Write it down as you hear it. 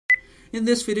In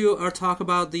this video, I'll talk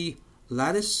about the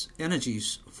lattice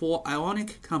energies for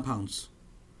ionic compounds.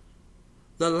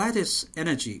 The lattice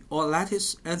energy or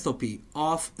lattice enthalpy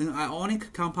of an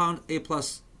ionic compound A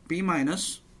plus B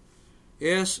minus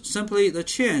is simply the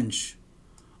change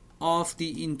of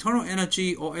the internal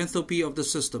energy or enthalpy of the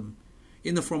system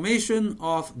in the formation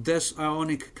of this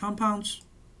ionic compounds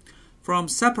from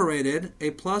separated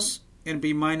A plus and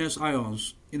B minus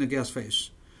ions in the gas phase.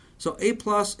 So A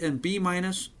plus and B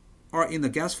minus are in the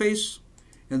gas phase,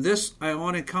 and this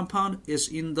ionic compound is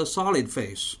in the solid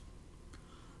phase.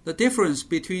 The difference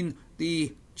between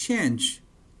the change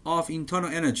of internal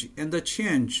energy and the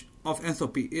change of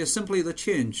enthalpy is simply the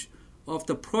change of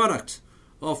the product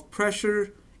of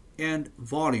pressure and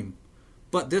volume.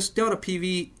 But this delta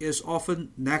PV is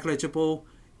often negligible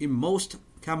in most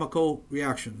chemical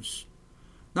reactions.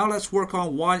 Now let's work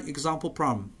on one example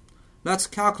problem. Let's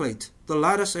calculate the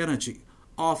lattice energy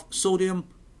of sodium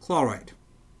chloride.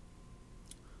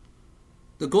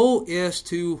 The goal is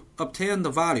to obtain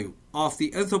the value of the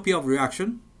enthalpy of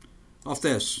reaction of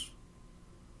this.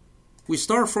 We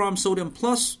start from sodium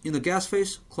plus in the gas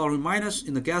phase, chlorine minus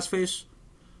in the gas phase.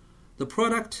 The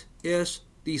product is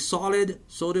the solid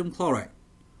sodium chloride.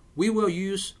 We will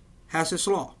use Hess's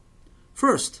law.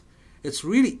 First, it's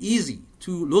really easy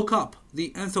to look up the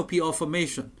enthalpy of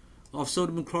formation of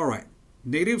sodium chloride,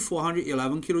 negative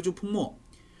 411 kJ per mole.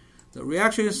 The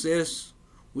reaction is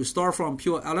we start from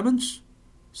pure elements,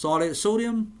 solid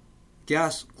sodium,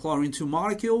 gas chlorine 2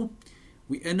 molecule.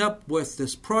 We end up with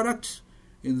this product.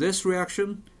 In this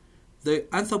reaction, the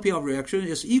enthalpy of reaction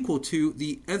is equal to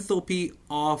the enthalpy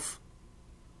of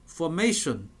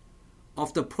formation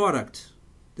of the product.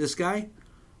 This guy,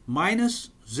 minus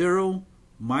 0,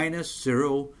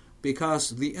 because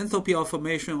the enthalpy of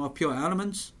formation of pure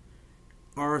elements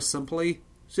are simply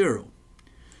 0.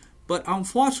 But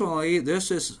unfortunately,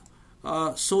 this is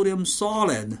sodium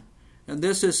solid, and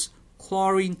this is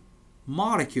chlorine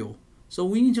molecule. So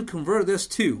we need to convert this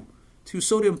to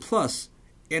sodium plus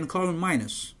and chlorine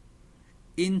minus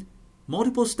in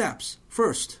multiple steps.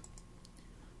 First,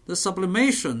 the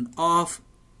sublimation of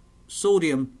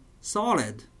sodium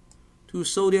solid to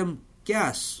sodium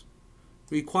gas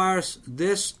requires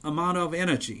this amount of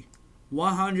energy,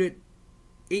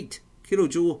 108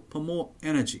 kilojoule per mole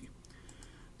energy.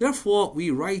 Therefore,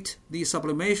 we write the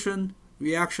sublimation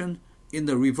reaction in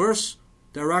the reverse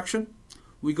direction.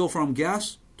 We go from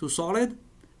gas to solid.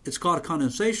 It's called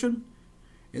condensation.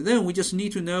 And then we just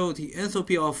need to know the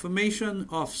enthalpy of formation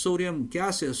of sodium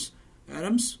gaseous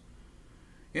atoms.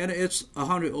 And it's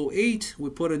 108. We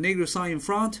put a negative sign in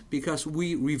front because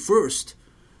we reversed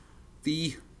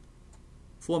the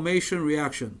formation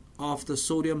reaction of the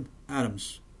sodium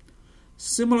atoms.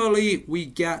 Similarly, we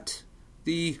get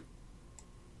the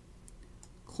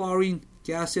chlorine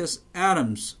gaseous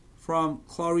atoms from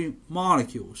chlorine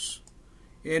molecules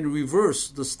and reverse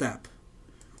the step.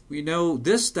 We know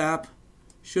this step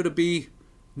should be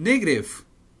negative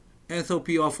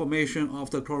enthalpy of formation of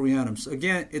the chlorine atoms.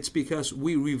 Again, it's because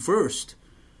we reversed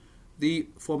the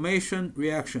formation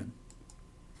reaction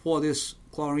for this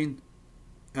chlorine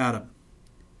atom.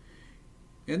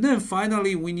 And then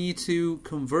finally, we need to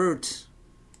convert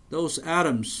those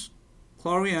atoms,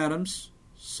 chlorine atoms,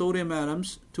 sodium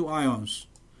atoms, to ions.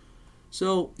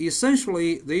 So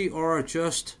essentially, they are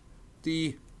just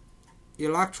the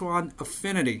electron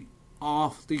affinity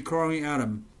of the chlorine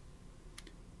atom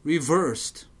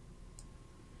reversed,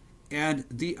 and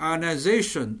the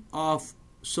ionization of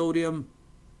sodium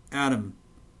atom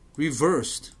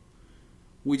reversed.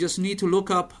 We just need to look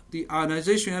up the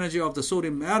ionization energy of the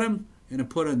sodium atom and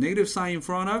put a negative sign in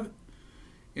front of it.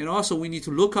 And also we need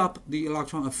to look up the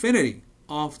electron affinity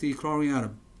of the chlorine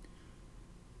atom.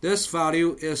 This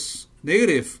value is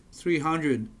negative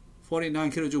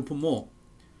 349 kilojoule per mole,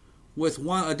 with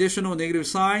one additional negative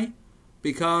sign.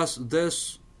 Because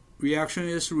this reaction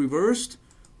is reversed,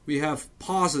 we have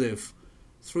positive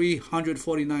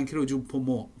 349 kilojoule per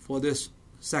mole for this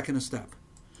second step.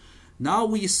 Now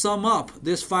we sum up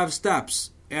these 5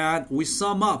 steps, and we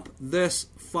sum up this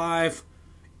 5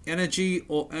 energy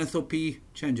or enthalpy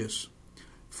changes.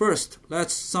 First,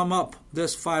 let's sum up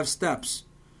these 5 steps.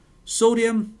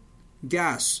 Sodium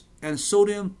gas and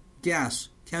sodium gas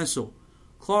cancel.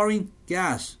 Chlorine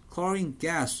gas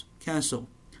cancel.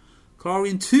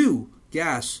 Chlorine 2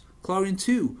 gas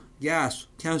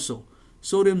cancel.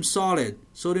 Sodium solid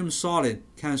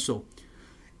cancel.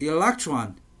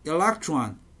 Electron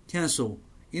cancel.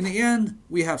 In the end,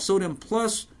 we have sodium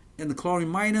plus and chlorine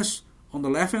minus on the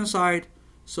left hand side,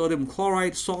 sodium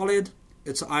chloride solid,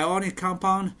 it's an ionic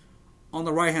compound on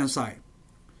the right hand side.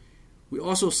 We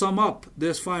also sum up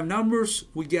these 5 numbers.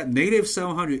 We get negative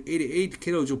 788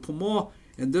 kilojoule per mole,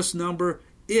 and this number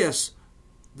is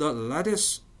the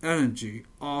lattice energy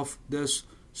of this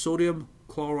sodium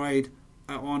chloride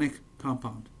ionic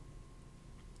compound.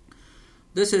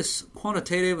 This is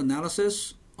quantitative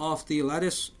analysis of the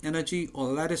lattice energy or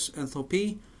lattice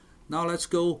enthalpy. Now let's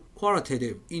go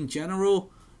qualitative. In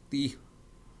general, the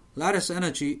lattice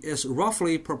energy is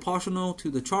roughly proportional to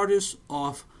the charges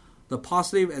of the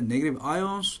positive and negative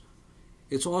ions.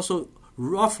 It's also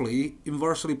roughly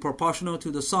inversely proportional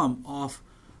to the sum of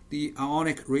the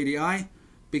ionic radii,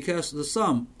 because the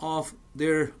sum of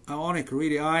their ionic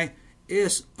radii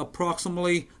is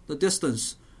approximately the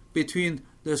distance between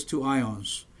these 2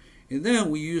 ions. And then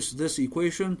we use this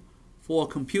equation for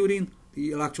computing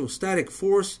the electrostatic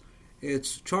force.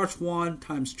 It's charge 1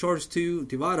 times charge 2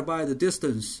 divided by the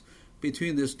distance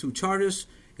between these 2 charges.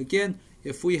 Again,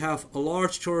 if we have a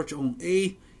large charge on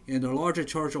A and a larger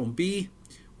charge on B,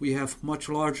 we have much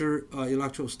larger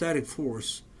electrostatic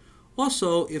force.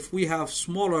 Also, if we have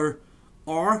smaller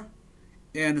r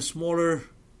and a smaller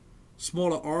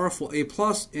r for A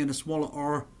plus and a smaller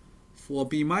r for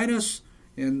B minus,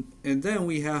 and then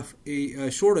we have a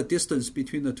shorter distance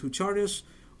between the 2 charges,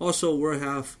 also we'll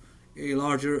have a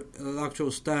larger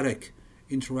electrostatic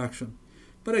interaction.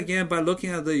 But again, by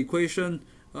looking at the equation,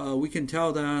 we can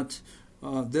tell that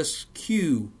this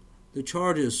Q, the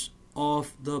charges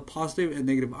of the positive and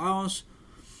negative ions,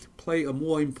 play a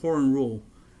more important role.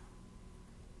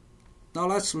 Now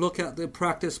let's look at the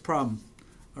practice problem.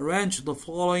 Arrange the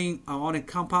following ionic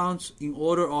compounds in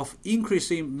order of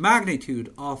increasing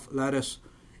magnitude of lattice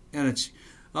energy.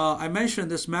 I mentioned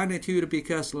this magnitude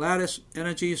because lattice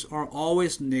energies are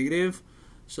always negative,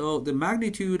 so the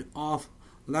magnitude of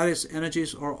lattice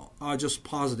energies are just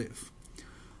positive.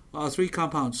 3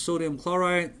 compounds: sodium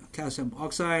chloride, calcium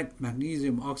oxide,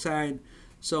 magnesium oxide.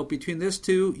 So between these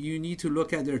 2, you need to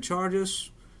look at their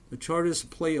charges. The charges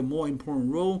play a more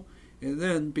important role. And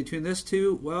then between these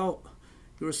 2, well,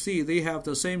 you'll see they have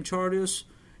the same charges.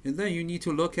 And then you need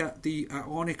to look at the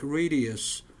ionic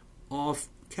radius of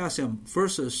calcium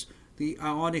versus the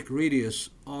ionic radius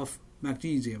of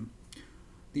magnesium.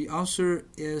 The answer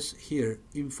is here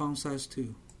in font size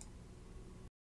 2.